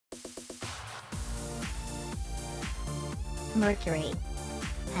Mercury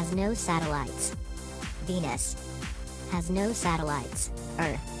has no satellites. Venus has no satellites.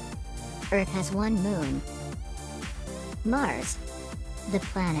 Earth has one moon. Mars. The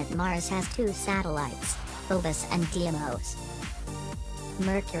planet Mars has two satellites, Phobos and Deimos.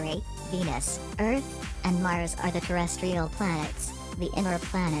 Mercury, Venus, Earth, and Mars are the terrestrial planets, the inner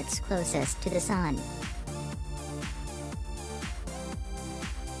planets closest to the Sun.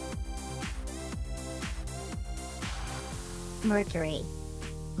 Mercury.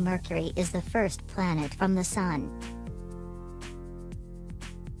 Mercury is the first planet from the Sun.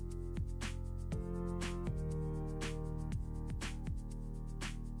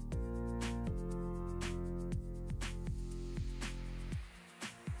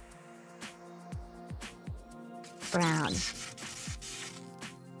 Brown,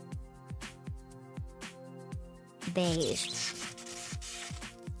 beige,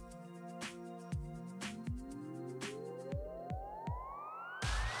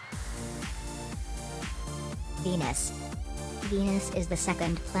 Venus. Venus is the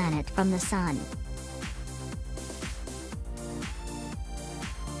second planet from the Sun.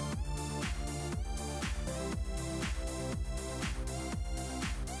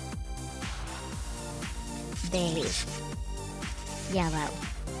 Beige, yellow,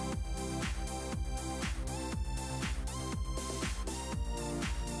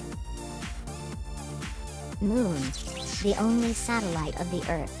 Moon, the only satellite of the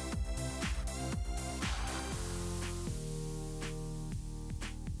Earth.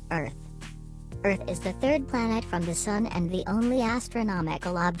 Earth is the third planet from the Sun and the only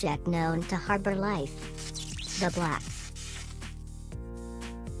astronomical object known to harbor life. The Black.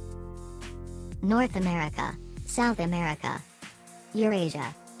 North America, South America,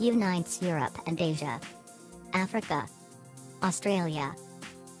 Eurasia, unites Europe and Asia. Africa, Australia,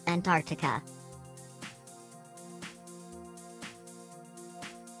 Antarctica.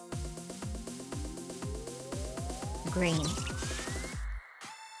 Green.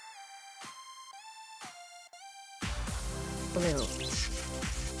 Blue.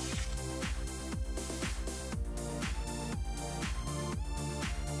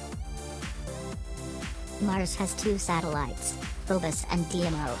 Mars has two satellites, Phobos and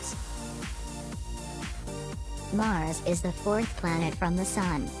Deimos. Mars is the fourth planet from the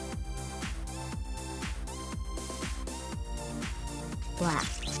Sun. Black.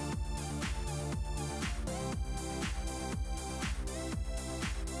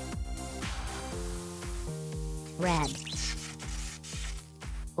 Red.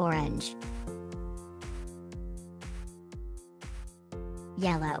 Orange.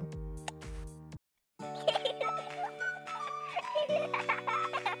 Yellow.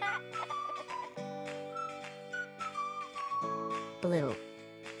 Blue.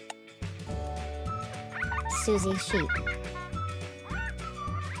 Susie Sheep.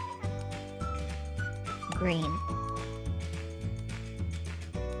 Green.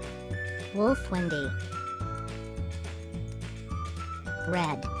 Wolf Wendy.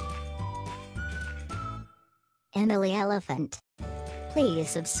 Red. Emily Elephant. Please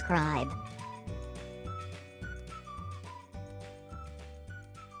subscribe.